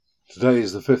Today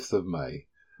is the 5th of May.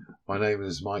 My name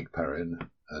is Mike Perrin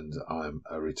and I'm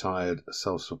a retired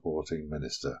self-supporting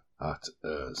minister at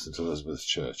St Elizabeth's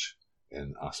Church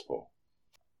in Aspel.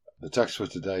 The text for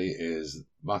today is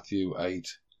Matthew 8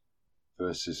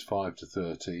 verses 5 to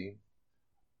 13,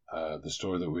 the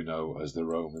story that we know as the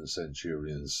Roman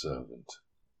Centurion's servant.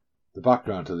 The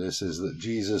background to this is that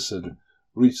Jesus had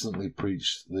recently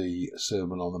preached the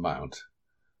Sermon on the Mount,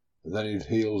 and then he'd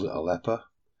healed a leper,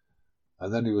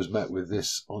 and then he was met with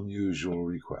this unusual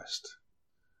request.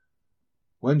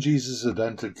 When Jesus had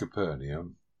entered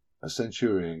Capernaum, a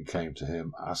centurion came to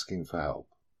him asking for help.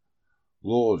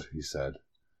 "Lord," he said,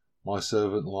 "my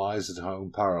servant lies at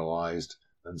home paralyzed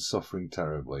and suffering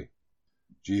terribly."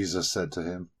 Jesus said to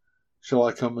him, "Shall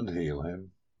I come and heal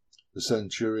him?" The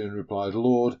centurion replied,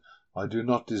 "Lord, I do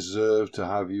not deserve to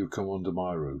have you come under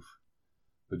my roof,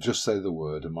 but just say the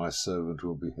word and my servant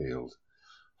will be healed.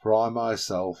 For I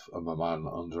myself am a man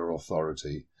under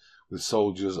authority, with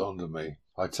soldiers under me.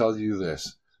 I tell you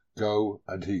this, go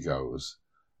and he goes,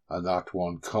 and that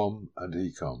one, come and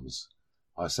he comes.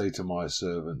 I say to my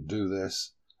servant, do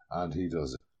this, and he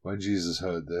does it." When Jesus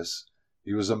heard this,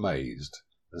 he was amazed,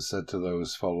 and said to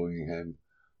those following him,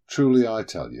 "Truly I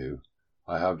tell you,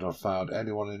 I have not found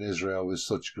anyone in Israel with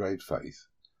such great faith.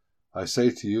 I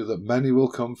say to you that many will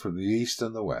come from the east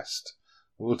and the west,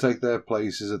 and will take their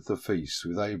places at the feast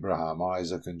with Abraham,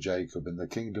 Isaac, and Jacob in the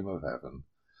kingdom of heaven.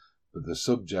 But the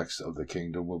subjects of the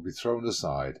kingdom will be thrown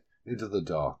aside into the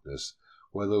darkness,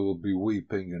 where there will be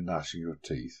weeping and gnashing of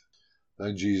teeth."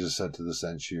 Then Jesus said to the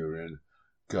centurion,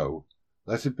 "Go,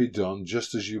 let it be done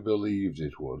just as you believed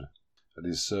it would." And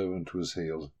his servant was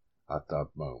healed at that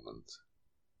moment.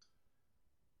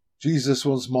 Jesus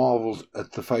once marvelled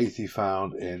at the faith he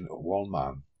found in one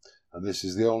man, and this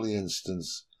is the only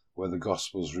instance where the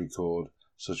Gospels record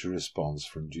such a response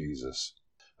from Jesus.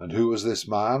 And who was this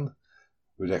man?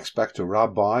 We'd expect a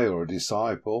rabbi or a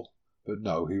disciple, but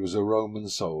no, he was a Roman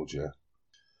soldier.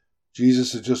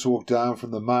 Jesus had just walked down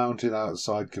from the mountain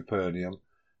outside Capernaum,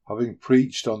 having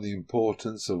preached on the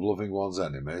importance of loving one's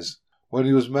enemies, when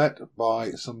he was met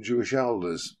by some Jewish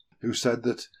elders who said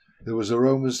that there was a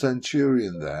Roman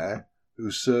centurion there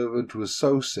whose servant was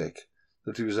so sick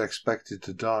that he was expected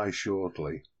to die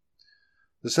shortly.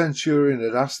 The centurion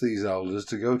had asked these elders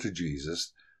to go to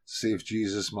Jesus to see if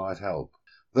Jesus might help.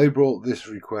 They brought this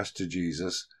request to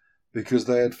Jesus because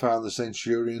they had found the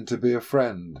centurion to be a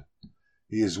friend.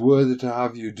 "He is worthy to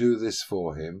have you do this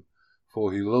for him,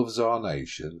 for he loves our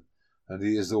nation, and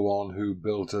he is the one who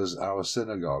built us our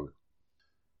synagogue."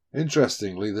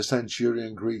 Interestingly, the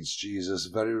centurion greets Jesus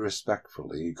very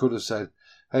respectfully. He could have said,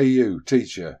 "Hey you,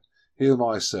 teacher, heal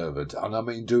my servant, and I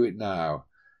mean do it now."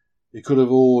 He could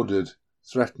have ordered,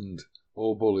 threatened,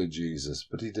 or bullied Jesus,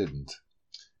 but he didn't.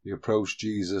 He approached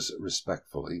Jesus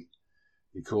respectfully.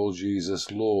 He called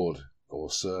Jesus Lord or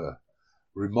Sir,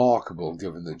 remarkable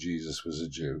given that Jesus was a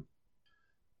Jew.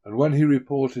 And when he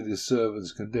reported his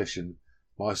servant's condition,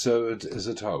 "My servant is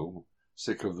at home,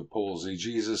 sick of the palsy,"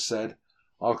 Jesus said,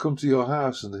 "I'll come to your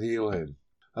house and heal him."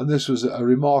 And this was a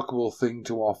remarkable thing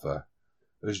to offer,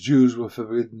 as Jews were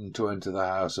forbidden to enter the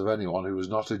house of anyone who was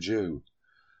not a Jew.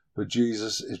 But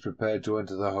Jesus is prepared to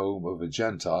enter the home of a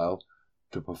Gentile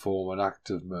to perform an act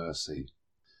of mercy.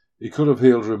 He could have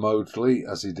healed remotely,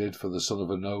 as he did for the son of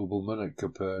a nobleman at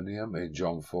Capernaum in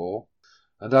John 4,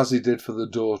 and as he did for the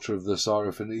daughter of the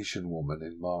Syrophoenician woman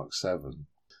in Mark 7.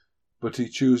 But he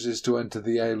chooses to enter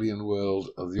the alien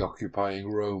world of the occupying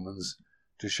Romans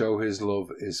to show his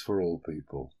love is for all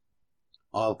people.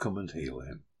 "I'll come and heal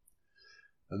him."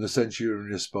 And the centurion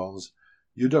responds,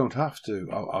 "You don't have to.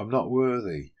 I'm not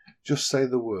worthy. Just say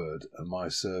the word and my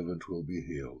servant will be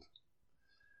healed."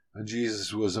 And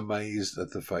Jesus was amazed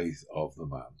at the faith of the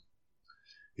man.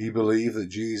 He believed that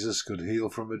Jesus could heal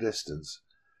from a distance.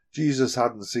 Jesus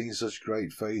hadn't seen such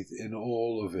great faith in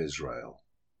all of Israel.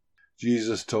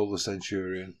 Jesus told the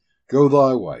centurion, "Go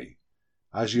thy way.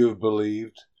 As you have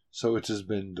believed, so it has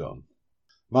been done."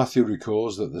 Matthew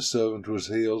records that the servant was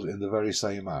healed in the very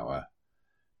same hour.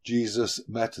 Jesus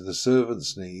met the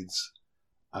servant's needs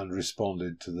and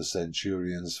responded to the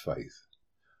centurion's faith.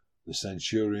 The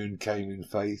centurion came in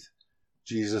faith,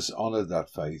 Jesus honoured that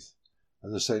faith,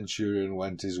 and the centurion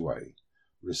went his way,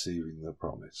 receiving the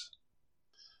promise.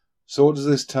 So what does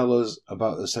this tell us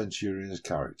about the centurion's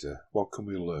character? What can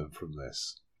we learn from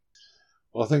this?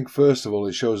 Well, I think first of all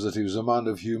it shows that he was a man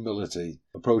of humility,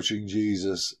 approaching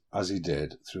Jesus as he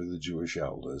did through the Jewish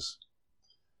elders.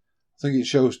 I think it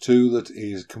shows too that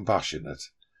he is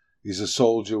compassionate. He's a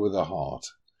soldier with a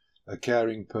heart, a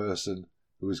caring person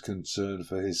who is concerned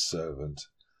for his servant.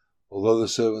 Although the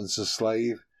servant's a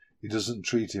slave, he doesn't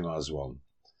treat him as one.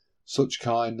 such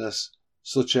kindness,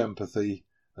 such empathy,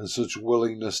 and such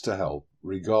willingness to help,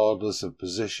 regardless of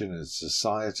position in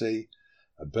society,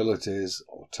 abilities,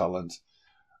 or talent,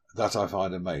 that I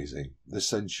find amazing. This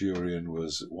centurion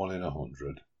was 1 in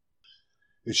 100.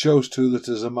 It shows too that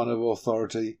as a man of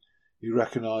authority, he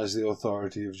recognised the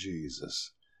authority of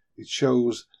Jesus. It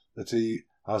shows that he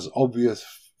has obvious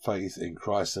faith in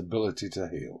Christ's ability to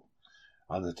heal,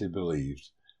 and that he believed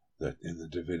that in the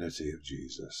divinity of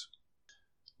Jesus.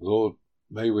 Lord,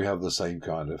 may we have the same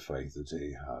kind of faith that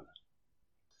he had.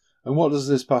 And what does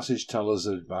this passage tell us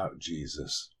about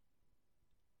Jesus?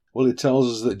 Well, it tells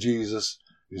us that Jesus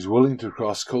is willing to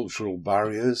cross cultural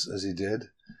barriers, as he did,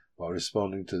 by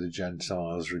responding to the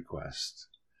Gentiles' request.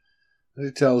 And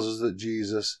it tells us that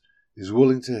Jesus is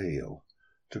willing to heal,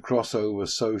 to cross over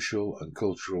social and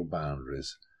cultural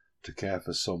boundaries, to care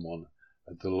for someone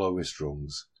at the lowest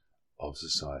rungs of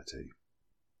society.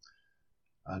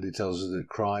 And it tells us that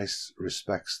Christ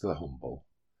respects the humble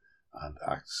and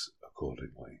acts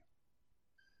accordingly.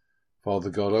 Father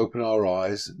God, open our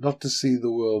eyes, not to see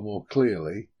the world more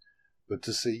clearly, but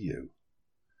to see you.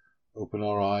 Open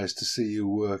our eyes to see you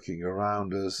working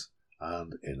around us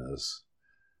and in us.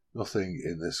 Nothing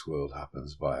in this world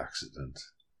happens by accident.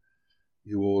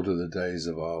 You order the days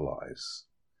of our lives.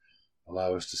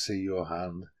 Allow us to see your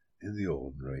hand in the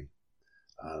ordinary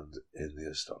and in the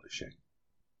astonishing.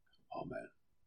 Amen.